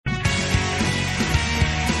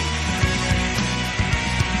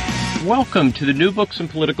Welcome to the New Books in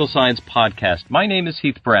Political Science podcast. My name is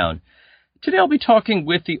Heath Brown. Today I'll be talking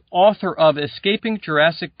with the author of Escaping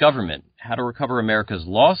Jurassic Government, How to Recover America's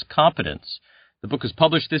Lost Competence. The book is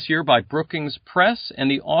published this year by Brookings Press, and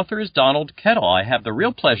the author is Donald Kettl. I have the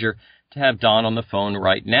real pleasure to have Don on the phone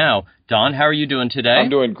right now. Don, how are you doing today? I'm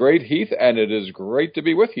doing great, Heath, and it is great to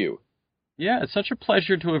be with you. Yeah, it's such a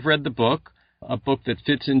pleasure to have read the book, a book that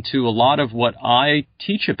fits into a lot of what I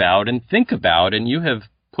teach about and think about, and you have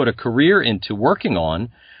put a career into working on.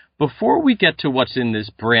 Before we get to what's in this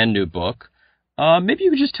brand new book, maybe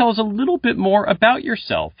you could just tell us a little bit more about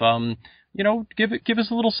yourself. Give us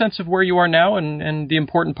a little sense of where you are now and the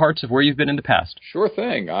important parts of where you've been in the past. Sure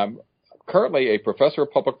thing. I'm currently a professor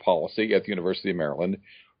of public policy at the University of Maryland,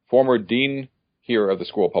 former dean here of the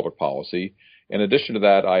School of Public Policy. In addition to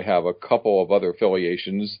that, I have a couple of other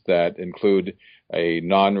affiliations that include a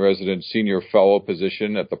non-resident senior fellow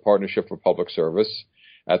position at the Partnership for Public Service,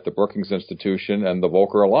 at the Brookings Institution, and the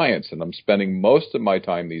Volcker Alliance. And I'm spending most of my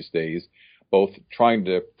time these days both trying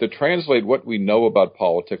to translate what we know about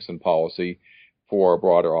politics and policy for a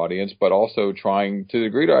broader audience, but also trying, to the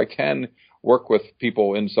degree that I can, work with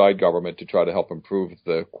people inside government to try to help improve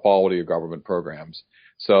the quality of government programs.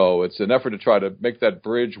 So it's an effort to try to make that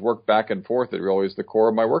bridge work back and forth that really is the core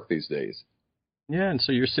of my work these days. Yeah, and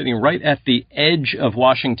so you're sitting right at the edge of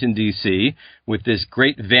Washington, D.C., with this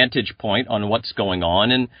great vantage point on what's going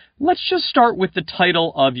on. And let's just start with the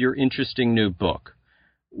title of your interesting new book.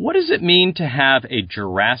 What does it mean to have a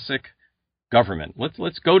Jurassic government?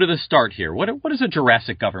 Let's go to the start here. What is a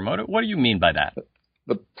Jurassic government? What do you mean by that?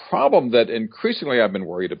 The problem that increasingly I've been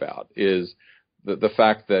worried about is the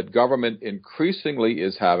fact that government increasingly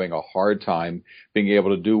is having a hard time being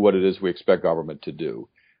able to do what it is we expect government to do.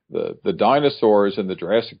 The dinosaurs in the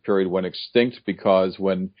Jurassic period went extinct because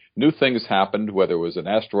when new things happened, whether it was an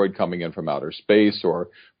asteroid coming in from outer space or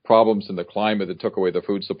problems in the climate that took away the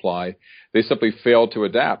food supply, they simply failed to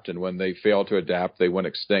adapt. And when they failed to adapt, they went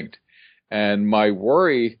extinct. And my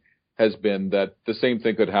worry has been that the same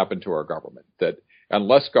thing could happen to our government, that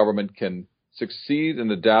unless government can succeed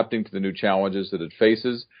in adapting to the new challenges that it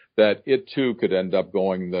faces, that it too could end up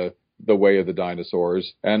going the way of the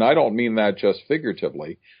dinosaurs. And I don't mean that just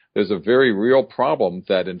figuratively. There's a very real problem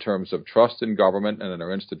that in terms of trust in government and in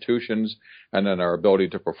our institutions and in our ability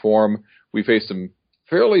to perform, we face some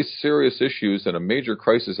fairly serious issues and a major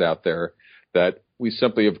crisis out there that we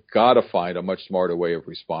simply have got to find a much smarter way of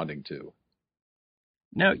responding to.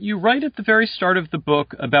 Now, you write at the very start of the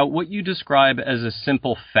book about what you describe as a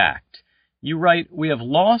simple fact. You write, "We have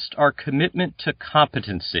lost our commitment to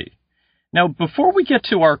competency." Now, before we get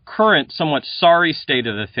to our current, somewhat sorry state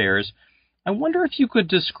of affairs, I wonder if you could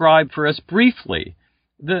describe for us briefly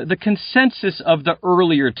the consensus of the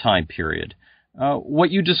earlier time period, what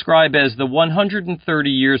you describe as the 130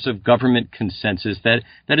 years of government consensus that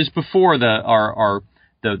is before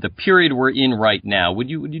the period we're in right now. Would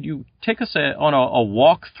you take us on a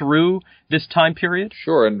walk through this time period?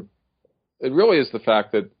 Sure, and it really is the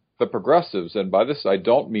fact that the progressives, and by this I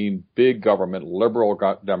don't mean big government, liberal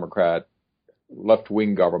Democrat,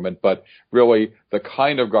 left-wing government, but really the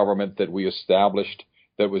kind of government that we established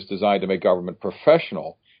that was designed to make government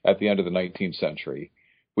professional at the end of the 19th century.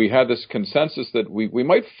 We had this consensus that we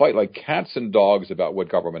might fight like cats and dogs about what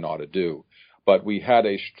government ought to do, but we had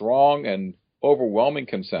a strong and overwhelming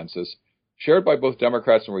consensus shared by both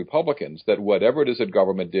Democrats and Republicans that whatever it is that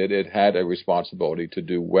government did, it had a responsibility to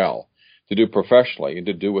do well, to do professionally, and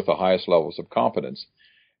to do with the highest levels of competence.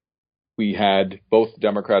 We had both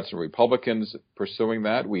Democrats and Republicans pursuing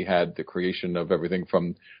that. We had the creation of everything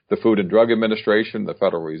from the Food and Drug Administration, the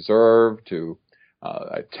Federal Reserve, to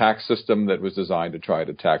a tax system that was designed to try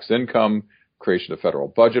to tax income, creation of the federal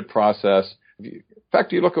budget process. In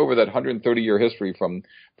fact, you look over that 130-year history from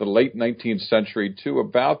the late 19th century to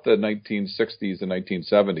about the 1960s and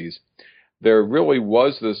 1970s, there really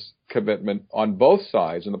was this commitment on both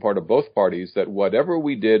sides, on the part of both parties, that whatever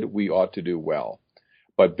we did, we ought to do well.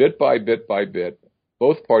 But bit by bit by bit,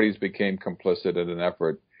 both parties became complicit in an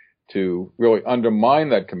effort to really undermine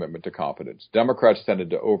that commitment to competence. Democrats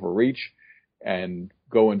tended to overreach and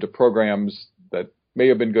go into programs that may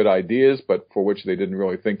have been good ideas, but for which they didn't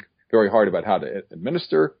really think very hard about how to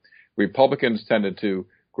administer. Republicans tended to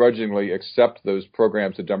grudgingly accept those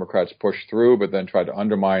programs that Democrats pushed through, but then try to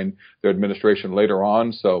undermine their administration later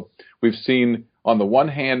on. So we've seen, on the one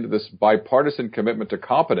hand, this bipartisan commitment to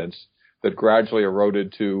competence that gradually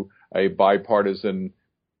eroded to a bipartisan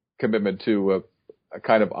commitment to a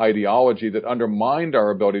kind of ideology that undermined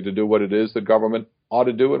our ability to do what it is that government ought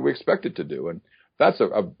to do and we expect it to do. And that's,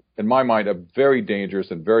 in my mind, a very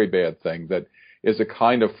dangerous and very bad thing that is a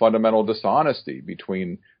kind of fundamental dishonesty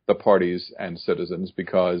between the parties and citizens,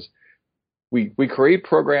 because we create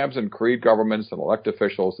programs and create governments and elect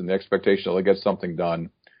officials in the expectation they'll get something done,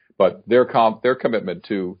 but their commitment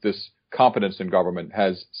to this competence in government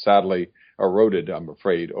has sadly eroded, I'm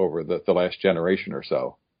afraid, over the last generation or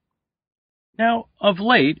so. Now, of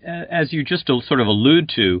late, as you just sort of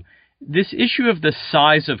allude to, this issue of the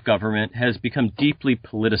size of government has become deeply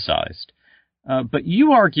politicized. But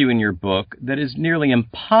you argue in your book that it's nearly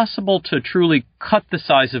impossible to truly cut the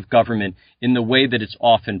size of government in the way that it's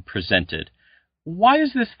often presented. Why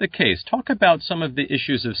is this the case? Talk about some of the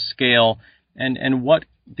issues of scale and what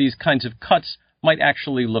these kinds of cuts might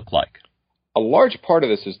actually look like. A large part of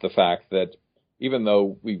this is the fact that even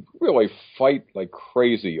though we really fight like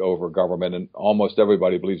crazy over government and almost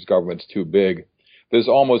everybody believes government's too big, there's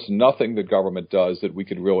almost nothing that government does that we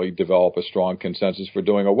could really develop a strong consensus for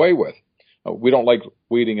doing away with. We don't like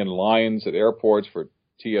waiting in lines at airports for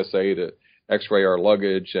TSA to x-ray our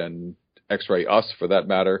luggage and x-ray us for that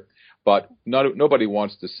matter, but nobody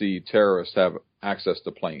wants to see terrorists have access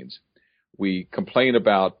to planes. We complain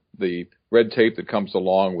about the red tape that comes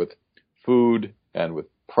along with food and with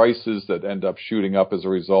prices that end up shooting up as a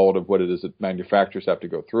result of what it is that manufacturers have to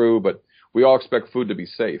go through, but we all expect food to be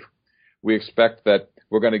safe. We expect that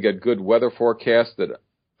we're going to get good weather forecasts that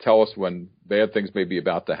tell us when bad things may be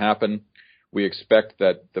about to happen. We expect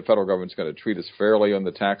that the federal government's going to treat us fairly on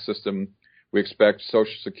the tax system. We expect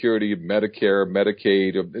Social Security, Medicare,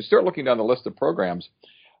 Medicaid. Start looking down the list of programs.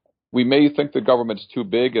 We may think the government's too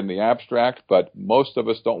big in the abstract, but most of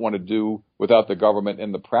us don't want to do without the government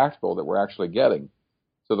in the practical that we're actually getting.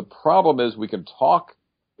 So the problem is we can talk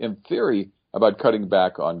in theory about cutting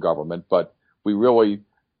back on government, but we really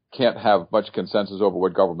can't have much consensus over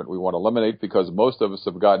what government we want to eliminate because most of us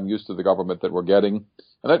have gotten used to the government that we're getting.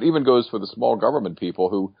 And that even goes for the small government people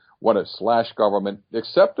who want to slash government,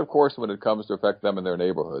 except, of course, when it comes to affect them in their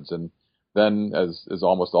neighborhoods. And then, as is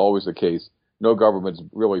almost always the case, no government's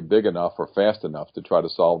really big enough or fast enough to try to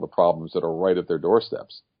solve the problems that are right at their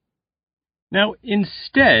doorsteps. Now,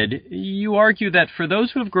 instead, you argue that for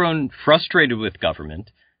those who have grown frustrated with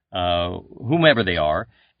government, whomever they are,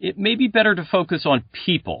 it may be better to focus on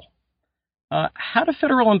people. How do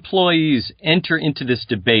federal employees enter into this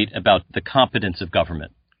debate about the competence of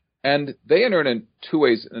government? And they enter in two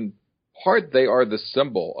ways. In part, they are the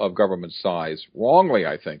symbol of government size, wrongly,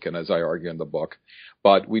 I think, and as I argue in the book.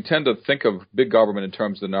 But we tend to think of big government in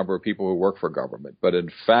terms of the number of people who work for government. But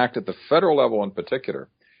in fact, at the federal level in particular,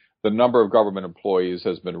 the number of government employees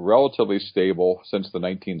has been relatively stable since the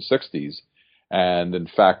 1960s. And in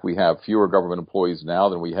fact, we have fewer government employees now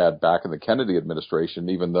than we had back in the Kennedy administration,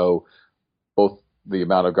 even though both the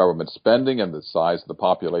amount of government spending and the size of the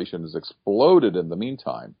population has exploded in the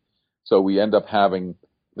meantime. So we end up having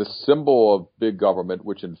the symbol of big government,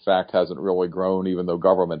 which in fact hasn't really grown, even though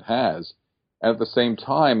government has. And at the same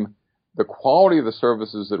time, the quality of the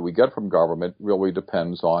services that we get from government really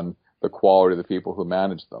depends on the quality of the people who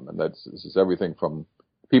manage them. And this is everything from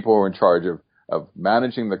people who are in charge of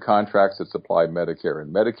managing the contracts that supply Medicare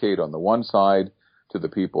and Medicaid on the one side to the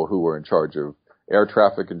people who are in charge of air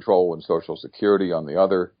traffic control and Social Security on the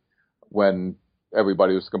other. When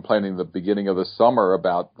everybody was complaining at the beginning of the summer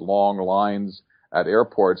about long lines at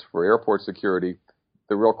airports for airport security,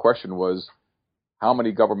 the real question was, how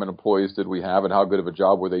many government employees did we have and how good of a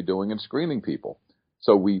job were they doing in screening people?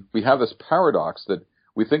 So we have this paradox that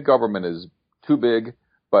we think government is too big,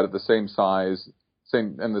 but at the same size,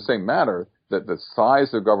 in the same manner, that the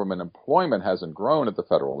size of government employment hasn't grown at the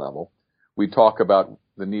federal level. We talk about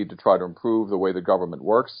the need to try to improve the way the government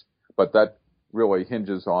works, but that really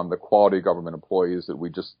hinges on the quality of government employees that we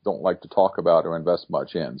just don't like to talk about or invest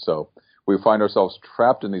much in. So we find ourselves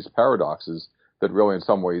trapped in these paradoxes that really in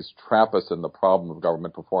some ways trap us in the problem of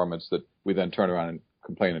government performance that we then turn around and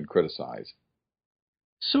complain and criticize.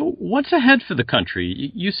 So what's ahead for the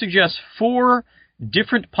country? You suggest 4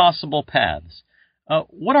 different possible paths.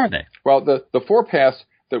 What are they? Well, the 4 paths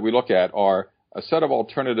that we look at are a set of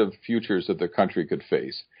alternative futures that the country could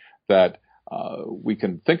face, that we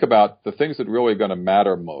can think about the things that really are going to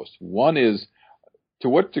matter most. One is, to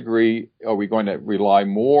what degree are we going to rely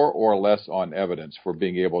more or less on evidence for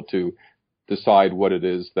being able to decide what it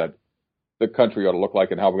is that the country ought to look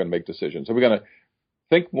like and how we're going to make decisions? Are we going to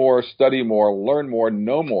think more, study more, learn more,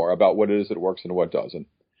 know more about what it is that works and what doesn't?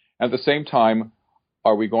 At the same time,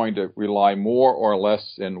 are we going to rely more or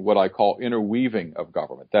less in what I call interweaving of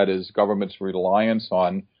government? That is, government's reliance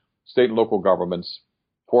on state and local governments,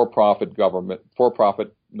 for-profit,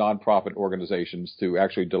 nonprofit organizations to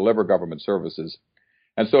actually deliver government services.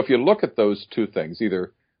 And so if you look at those two things,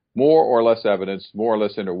 either more or less evidence, more or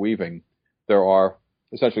less interweaving, there are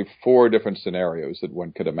essentially 4 different scenarios that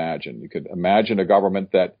one could imagine. You could imagine a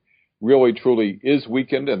government that really truly is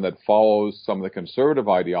weakened and that follows some of the conservative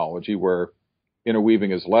ideology where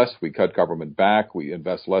interweaving is less. We cut government back. We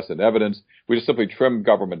invest less in evidence. We just simply trim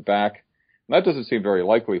government back. And that doesn't seem very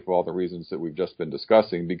likely for all the reasons that we've just been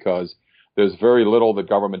discussing, because there's very little that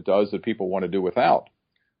government does that people want to do without.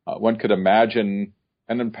 One could imagine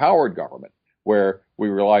an empowered government where we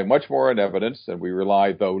rely much more on evidence and we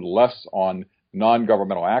rely, though, less on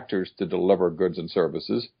non-governmental actors to deliver goods and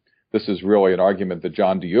services. This is really an argument that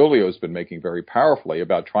John DiIulio has been making very powerfully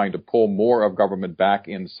about trying to pull more of government back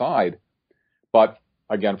inside. But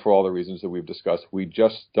again, for all the reasons that we've discussed, we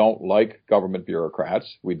just don't like government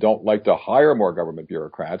bureaucrats. We don't like to hire more government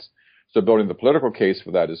bureaucrats. So building the political case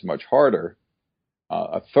for that is much harder.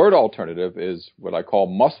 A third alternative is what I call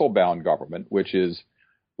muscle-bound government, which is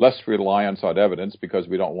less reliance on evidence because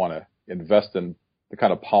we don't want to invest in the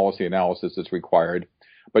kind of policy analysis that's required,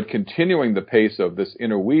 but continuing the pace of this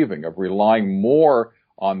interweaving of relying more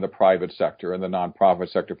on the private sector and the nonprofit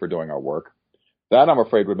sector for doing our work. That, I'm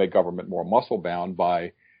afraid, would make government more muscle-bound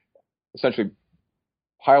by essentially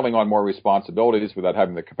piling on more responsibilities without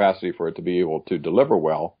having the capacity for it to be able to deliver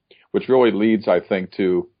well, which really leads, I think,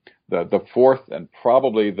 to the fourth and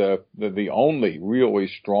probably the only really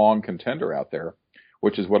strong contender out there,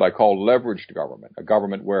 which is what I call leveraged government, a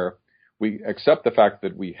government where we accept the fact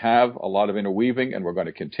that we have a lot of interweaving and we're going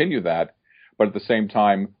to continue that, but at the same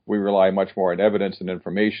time, we rely much more on evidence and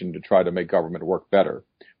information to try to make government work better.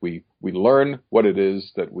 We learn what it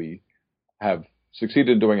is that we have succeeded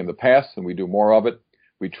in doing in the past, and we do more of it.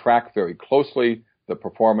 We track very closely the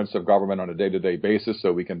performance of government on a day-to-day basis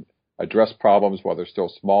so we can address problems while they're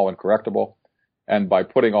still small and correctable. And by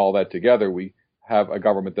putting all that together, we have a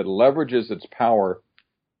government that leverages its power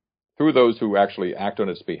through those who actually act on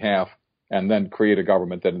its behalf, and then create a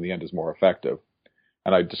government that in the end is more effective.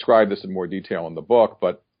 And I describe this in more detail in the book,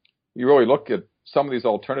 but you really look at some of these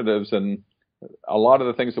alternatives and a lot of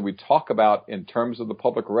the things that we talk about in terms of the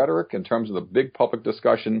public rhetoric, in terms of the big public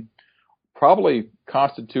discussion, probably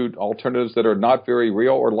constitute alternatives that are not very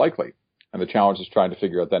real or likely. And the challenge is trying to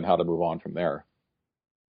figure out then how to move on from there.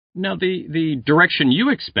 Now, the direction you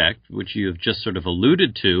expect, which you have just sort of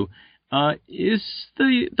alluded to, is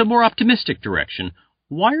the more optimistic direction.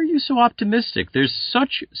 Why are you so optimistic? There's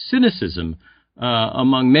such cynicism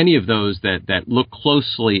among many of those that look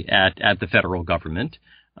closely at the federal government,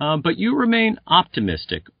 but you remain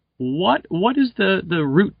optimistic. What is the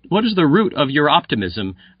root? What is the root of your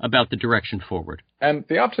optimism about the direction forward? And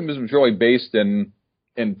the optimism is really based in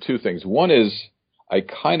 2 things. One is a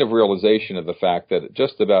kind of realization of the fact that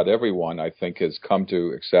just about everyone, I think, has come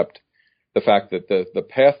to accept the fact that the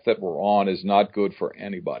path that we're on is not good for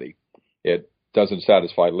anybody. It doesn't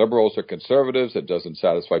satisfy liberals or conservatives. It doesn't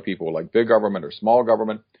satisfy people who like big government or small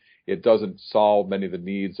government. It doesn't solve many of the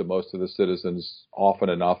needs of most of the citizens often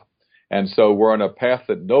enough. And so we're on a path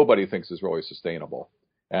that nobody thinks is really sustainable,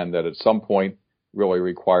 and that at some point really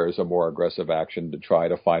requires a more aggressive action to try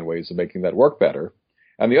to find ways of making that work better.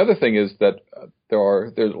 And the other thing is that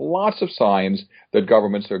there's lots of signs that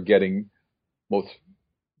governments are getting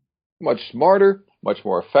much smarter, much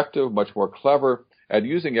more effective, much more clever at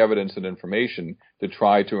using evidence and information to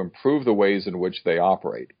try to improve the ways in which they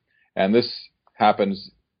operate. And this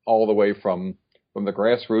happens all the way from the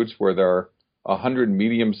grassroots, where there are 100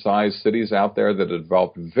 medium-sized cities out there that have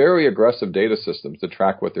developed very aggressive data systems to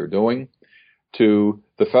track what they're doing, to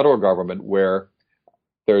the federal government, where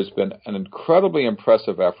there's been an incredibly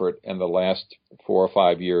impressive effort in the last 4 or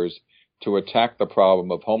 5 years to attack the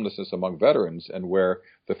problem of homelessness among veterans, and where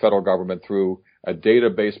the federal government, through a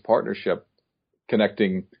database partnership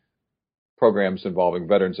connecting programs involving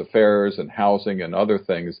Veterans Affairs and housing and other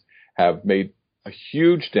things, have made a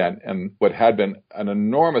huge dent in what had been an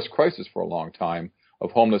enormous crisis for a long time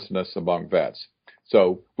of homelessness among vets.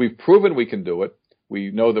 So we've proven we can do it.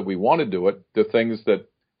 We know that we want to do it. The things that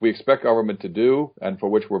we expect government to do and for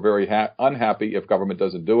which we're very unhappy if government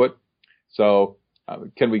doesn't do it. So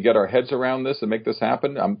can we get our heads around this and make this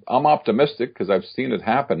happen? I'm optimistic because I've seen it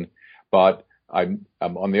happen, but I'm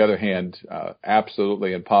on the other hand,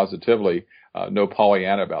 absolutely and positively no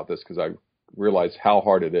Pollyanna about this, because I realize how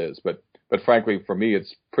hard it is. But frankly, for me,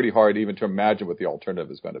 it's pretty hard even to imagine what the alternative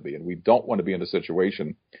is going to be. And we don't want to be in a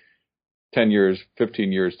situation 10 years,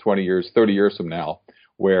 15 years, 20 years, 30 years from now,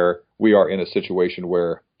 where we are in a situation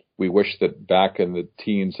where we wish that back in the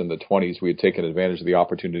teens and the 20s we had taken advantage of the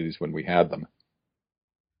opportunities when we had them.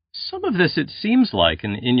 Some of this, it seems like,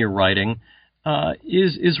 in your writing,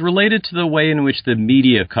 is related to the way in which the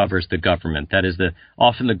media covers the government. That is,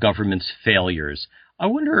 often the government's failures. I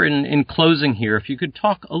wonder in closing here if you could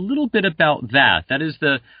talk a little bit about that. That is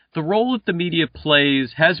the role that the media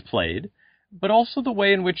has played, but also the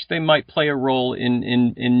way in which they might play a role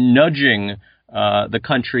in nudging the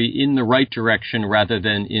country in the right direction rather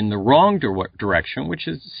than in the wrong direction, which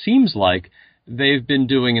seems like they've been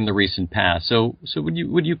doing in the recent past. So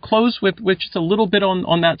would you close with just a little bit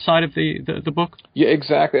on that side of the book? Yeah,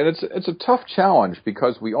 exactly. And it's a tough challenge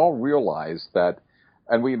because we all realize that,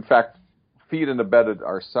 and we in fact feed and abet it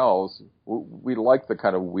ourselves. We like the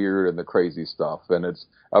kind of weird and the crazy stuff, and it's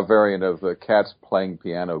a variant of the cats playing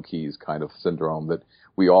piano keys kind of syndrome that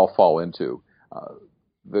we all fall into.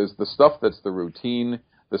 There's the stuff that's the routine,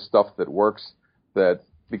 the stuff that works, that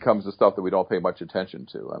becomes the stuff that we don't pay much attention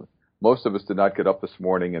to. Most of us did not get up this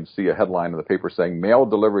morning and see a headline in the paper saying mail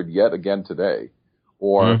delivered yet again today,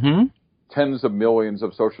 or tens of millions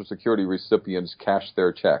of Social Security recipients cashed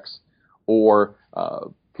their checks, or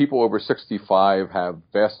people over 65 have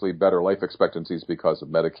vastly better life expectancies because of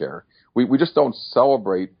Medicare. We just don't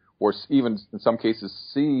celebrate or even in some cases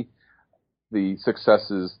see the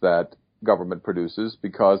successes that government produces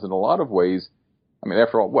because in a lot of ways, I mean,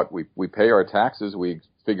 after all, we pay our taxes, we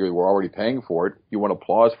figure we're already paying for it. You want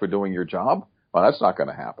applause for doing your job? Well, that's not going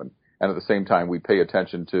to happen. And at the same time, we pay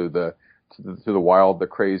attention to the wild, the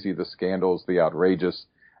crazy, the scandals, the outrageous,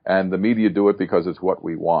 and the media do it because it's what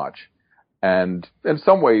we watch. And in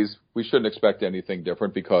some ways, we shouldn't expect anything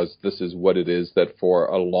different because this is what it is that for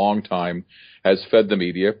a long time has fed the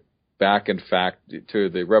media back, in fact, to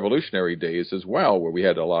the revolutionary days as well, where we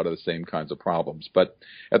had a lot of the same kinds of problems. But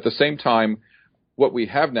at the same time, what we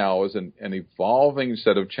have now is an evolving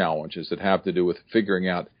set of challenges that have to do with figuring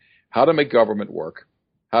out how to make government work,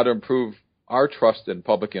 how to improve our trust in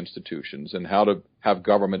public institutions, and how to have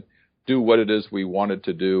government do what it is we want it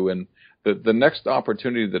to do. And the next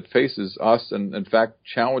opportunity that faces us and, in fact,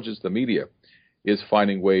 challenges the media is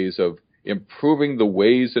finding ways of improving the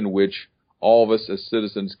ways in which all of us as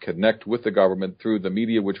citizens connect with the government through the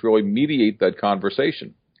media, which really mediate that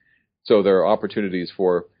conversation. So there are opportunities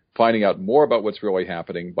for finding out more about what's really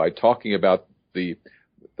happening by talking about the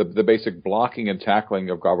basic blocking and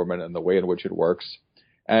tackling of government and the way in which it works,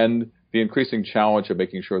 and the increasing challenge of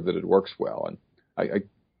making sure that it works well. And I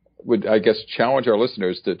would, I guess, challenge our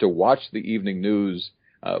listeners to watch the evening news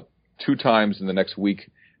 2 times in the next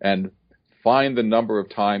week and find the number of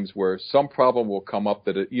times where some problem will come up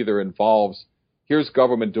that it either involves, here's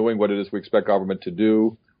government doing what it is we expect government to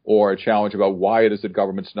do, or a challenge about why it is that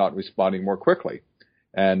government's not responding more quickly.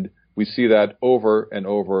 And we see that over and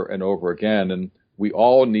over and over again. And we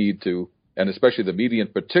all need to, and especially the media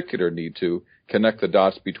in particular, need to connect the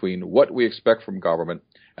dots between what we expect from government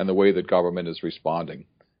and the way that government is responding.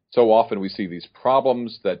 So often we see these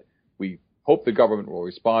problems that we hope the government will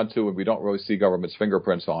respond to, and we don't really see government's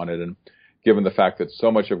fingerprints on it. And given the fact that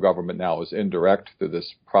so much of government now is indirect through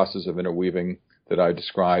this process of interweaving that I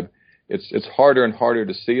describe, it's harder and harder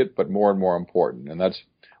to see it, but more and more important. And that's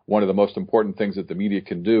one of the most important things that the media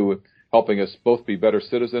can do, helping us both be better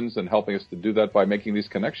citizens and helping us to do that by making these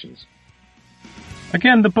connections.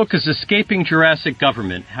 Again, the book is Escaping Jurassic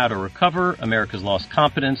Government, How to Recover America's Lost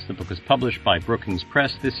Competence. The book is published by Brookings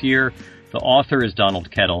Press this year. The author is Donald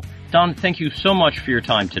Kettl. Don, thank you so much for your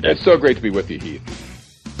time today. It's so great to be with you, Heath.